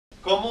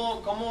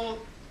¿Cómo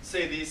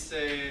se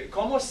dice,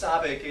 cómo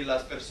sabe que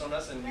las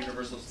personas en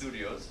Universal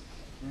Studios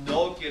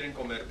no quieren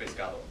comer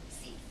pescado?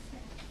 Sí.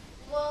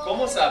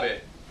 ¿Cómo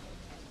sabe?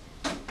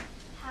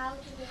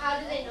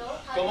 How do they know?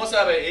 ¿Cómo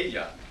sabe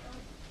ella?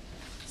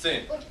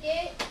 Sí.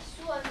 Porque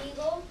su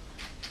amigo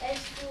es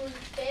un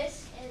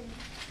pez en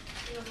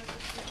Universal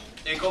Studios.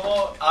 ¿Y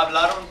cómo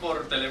hablaron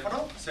por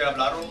teléfono? ¿Se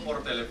hablaron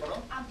por teléfono?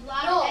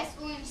 No, es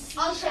un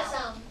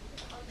ultrasound.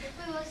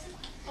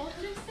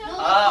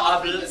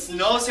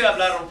 No se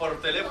hablaron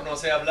por teléfono,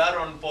 se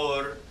hablaron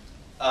por...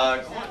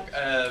 ¿cómo?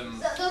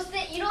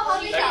 You know how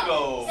they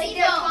Echo. They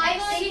can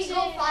go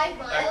 5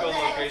 miles.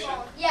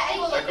 Echolocation. Yeah,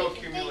 Echo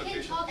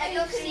communication.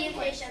 Echo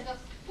communication.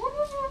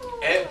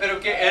 ¿Pero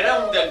qué? ¿Era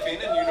un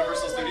delfín en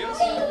Universal Studios?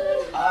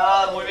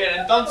 Muy bien.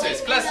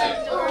 Entonces, clase.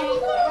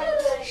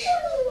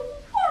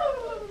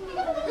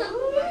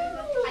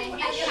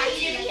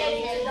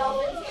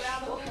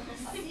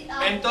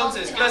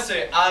 Entonces,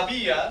 clase,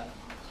 había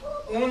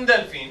un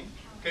delfín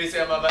que se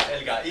llamaba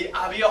Elga y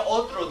había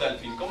otro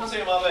delfín. ¿Cómo se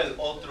llamaba el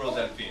otro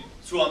delfín?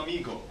 Su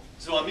amigo.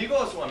 ¿Su amigo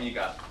o su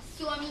amiga?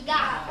 Su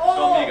amiga.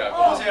 Su amiga.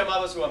 ¿Cómo se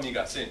llamaba su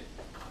amiga? Sí.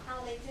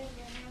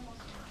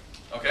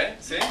 ¿Ok?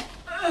 ¿Sí?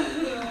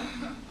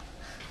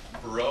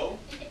 Bro.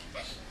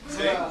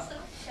 ¿Sí?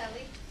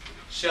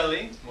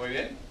 Shelly. Muy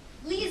bien.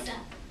 Lisa.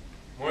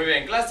 Muy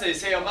bien. Clase,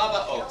 se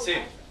llamaba... Oh, sí.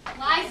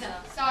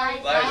 Liza. Sorry.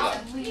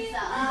 Liza.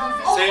 Lisa.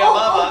 Se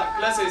llamaba...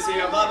 Clase, se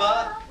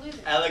llamaba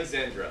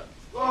Alexandra.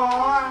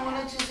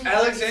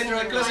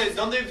 Alexandra, clase,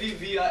 ¿dónde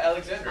vivía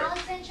Alexandra?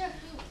 Alexandra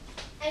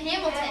who? En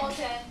Hamilton.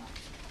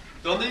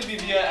 ¿Dónde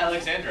vivía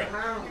Alexandra?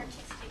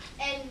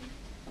 En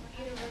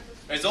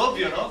Es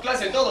obvio, ¿no?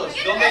 Clase, todos.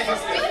 ¿Dónde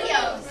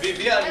Studios.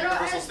 vivía en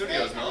Universal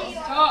Studios,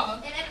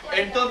 no?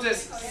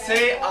 Entonces,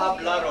 se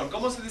hablaron.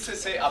 ¿Cómo se dice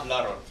se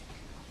hablaron?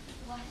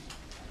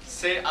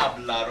 Se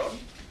hablaron.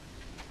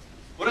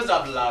 What is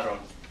hablaron?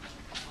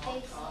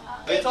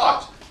 They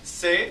talked.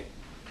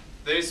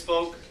 They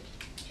spoke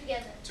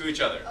Together. to each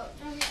other.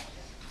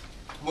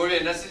 Muy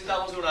bien,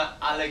 necesitamos una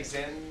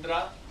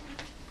Alexandra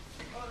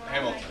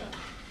Hamilton.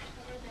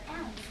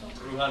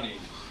 Rouhani.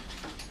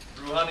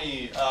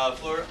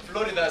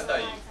 Florida está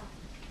ahí.